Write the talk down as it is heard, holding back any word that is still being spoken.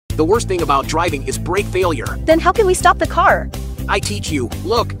The worst thing about driving is brake failure. Then how can we stop the car? I teach you.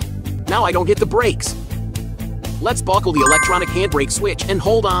 Look. Now I don't hit the brakes. Let's buckle the electronic handbrake switch and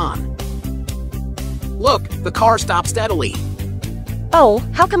hold on. Look, the car stopped steadily. Oh,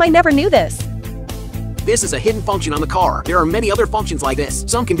 how come I never knew this? This is a hidden function on the car. There are many other functions like this.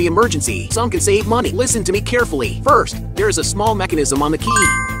 Some can be emergency, some can save money. Listen to me carefully. First, there is a small mechanism on the key.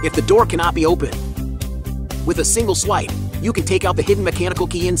 If the door cannot be opened, with a single swipe, you can take out the hidden mechanical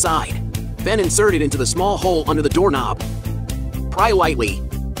key inside. Then insert it into the small hole under the doorknob. Pry lightly,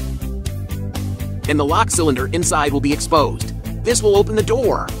 and the lock cylinder inside will be exposed. This will open the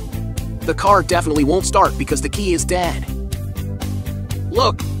door. The car definitely won't start because the key is dead.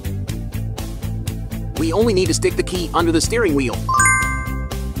 Look. We only need to stick the key under the steering wheel.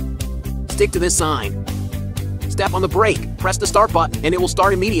 Stick to this sign. Step on the brake, press the start button, and it will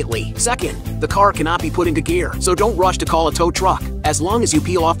start immediately. Second, the car cannot be put into gear, so don't rush to call a tow truck. As long as you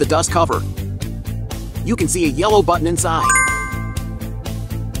peel off the dust cover, you can see a yellow button inside.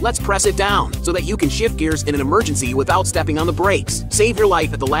 Let's press it down so that you can shift gears in an emergency without stepping on the brakes. Save your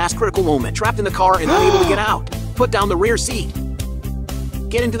life at the last critical moment, trapped in the car and unable to get out. Put down the rear seat.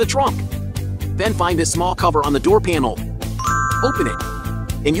 Get into the trunk. Then find this small cover on the door panel. Open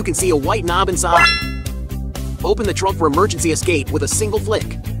it, and you can see a white knob inside. Open the trunk for emergency escape with a single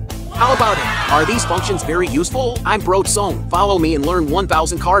flick. How about it? Are these functions very useful? I'm Bro Cong. Follow me and learn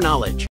 1000 car knowledge.